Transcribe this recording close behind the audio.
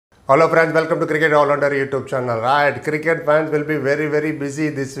Hello friends, welcome to Cricket All-Rounder YouTube channel. Right, cricket fans will be very busy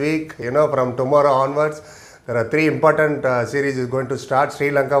this week. From tomorrow onwards, there are three important series is going to start.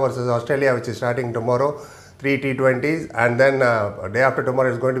 Sri Lanka versus Australia, which is starting tomorrow, three T20s, and then day after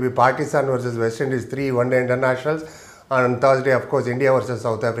tomorrow is going to be Pakistan versus West Indies, three one-day internationals. On Thursday, of course, India versus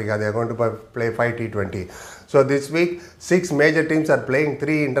South Africa. They are going to play 5 T20. So this week, 6 major teams are playing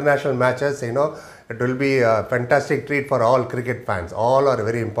 3 international matches. It will be a fantastic treat for all cricket fans. All are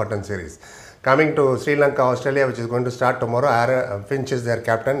very important series. Coming to Sri Lanka, Australia, which is going to start tomorrow. Aaron Finch is their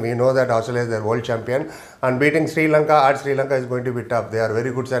captain. We know that Australia is their world champion. And beating Sri Lanka at Sri Lanka is going to be tough. They are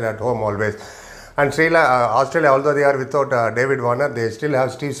very good side at home always. And Australia, although they are without David Warner, they still have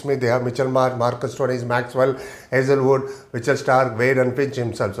Steve Smith, they have Mitchell Marsh, Marcus Stoinis, Maxwell, Hazelwood, Mitchell Stark, Wade and Finch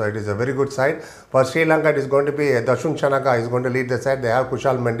himself. So it is a very good side. For Sri Lanka, it is going to be Dashun Chanaka is going to lead the side. They have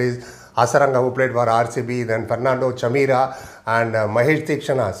Kushal Mendis, Hasaranga who played for RCB, then Fernando Chamira and Mahesh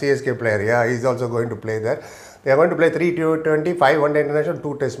Tikshana, CSK player. Yeah, he is also going to play there. They are going to play 3 T20, 5 one-day international,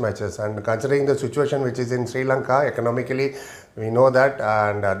 2 test matches. And considering the situation which is in Sri Lanka economically, we know that,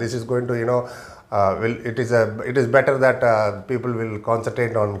 and this is going to, it is better that people will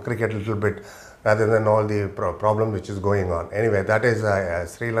concentrate on cricket a little bit rather than all the problem which is going on. Anyway, that is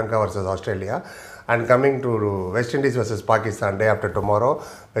Sri Lanka versus Australia. And coming to West Indies versus Pakistan day after tomorrow,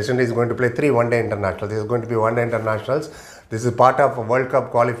 West Indies is going to play 3 one-day internationals. This is going to be one-day internationals. This is part of World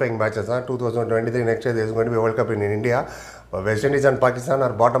Cup qualifying matches. 2023 next year there is going to be a World Cup in India. West Indies and Pakistan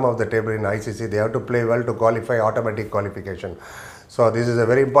are bottom of the table in ICC. They have to play well to qualify automatic qualification. So this is a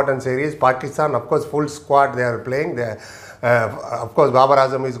very important series. Pakistan, of course, full squad they are playing. Of course, Babar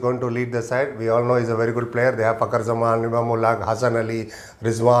Azam is going to lead the side. We all know he's a very good player. They have Fakhar Zaman, Imamullah, Hassan Ali,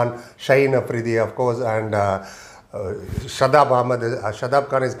 Rizwan, Shaheen Afridi, of course, and Shadab Ahmed. Shadab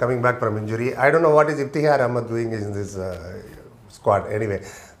Khan is coming back from injury. I don't know what is Iftihar Ahmed doing in this squad. Anyway,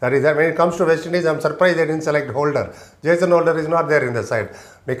 that is that. When it comes to West Indies, I'm surprised they didn't select Holder. Jason Holder is not there in the side.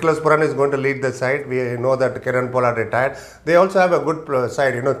 Nicholas Puran is going to lead the side. We know that Kiran Pollard retired. They also have a good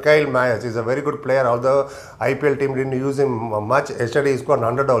side. Kyle Myers is a very good player, although IPL team didn't use him much. Yesterday he scored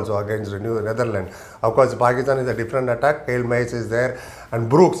 100 also against Netherlands. Of course, Pakistan is a different attack. Kyle Myers is there. And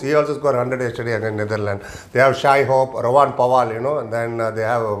Brooks, he also scored 100 yesterday against Netherlands. They have Shai Hope, Rawan Pawal, and then they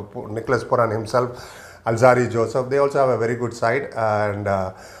have Nicholas Puran himself, Alzari Joseph. They also have a very good side, and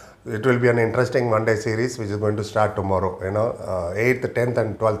it will be an interesting one-day series which is going to start tomorrow. 8th, 10th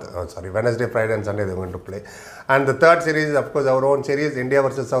and 12th, Wednesday, Friday and Sunday they are going to play. And the third series is, of course, our own series. India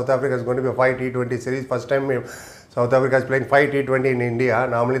versus South Africa is going to be a 5 T20 series. First time South Africa is playing 5 T20 in India.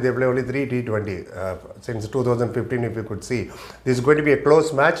 Normally they play only 3 T20 since 2015, if you could see. This is going to be a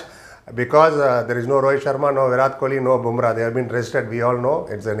close match. Because there is no Rohit Sharma, no Virat Kohli, no Bumrah. They have been rested, we all know.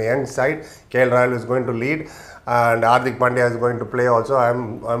 It's a young side. Rahul is going to lead and Hardik Pandya is going to play also.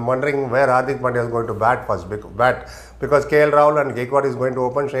 I'm wondering where Hardik Pandya is going to bat first. Because Rahul and Gaikwad is going to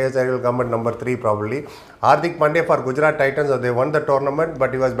open. Shreyas Iyer will come at number 3 probably. Hardik Pandya for Gujarat Titans, they won the tournament,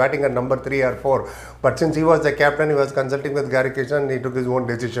 but he was batting at number 3 or 4. But since he was the captain, he was consulting with Gary Kishan, he took his own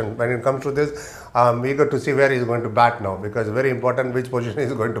decision. When it comes to this, I'm eager to see where he is going to bat now, because very important which position he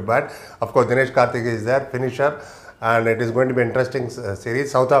is going to bat. Of course, Dinesh Karthik is there, finisher, and it is going to be an interesting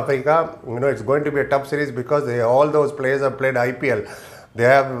series. South Africa, it's going to be a tough series because all those players have played IPL. They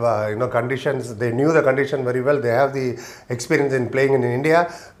have, conditions. They knew the condition very well. They have the experience in playing in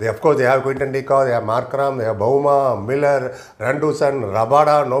India. They have Quinton de Kock, they have Markram, they have Bauma, Miller, Randusan,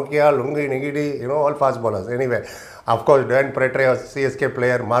 Rabada, Nokia, Lungi, Nigidi, all fast bowlers. Anyway, of course, Dan Pretre, CSK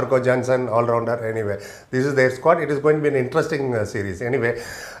player, Marco Johnson, all-rounder. Anyway, this is their squad. It is going to be an interesting series. Anyway,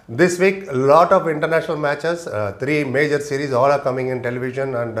 this week, a lot of international matches. 3 major series, all are coming in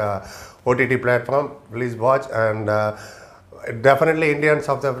television and OTT platform. Please watch, and definitely India and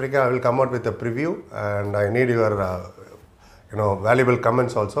South Africa will come out with a preview, and I need your valuable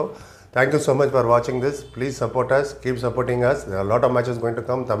comments also. Thank you so much for watching this. Please support us, keep supporting us. There are a lot of matches going to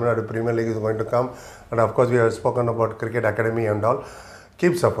come. Tamil Nadu Premier League is going to come, and of course we have spoken about Cricket Academy and all.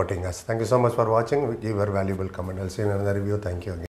 Keep supporting us. Thank you so much for watching. Give your valuable comment. I'll see you in another review. Thank you again.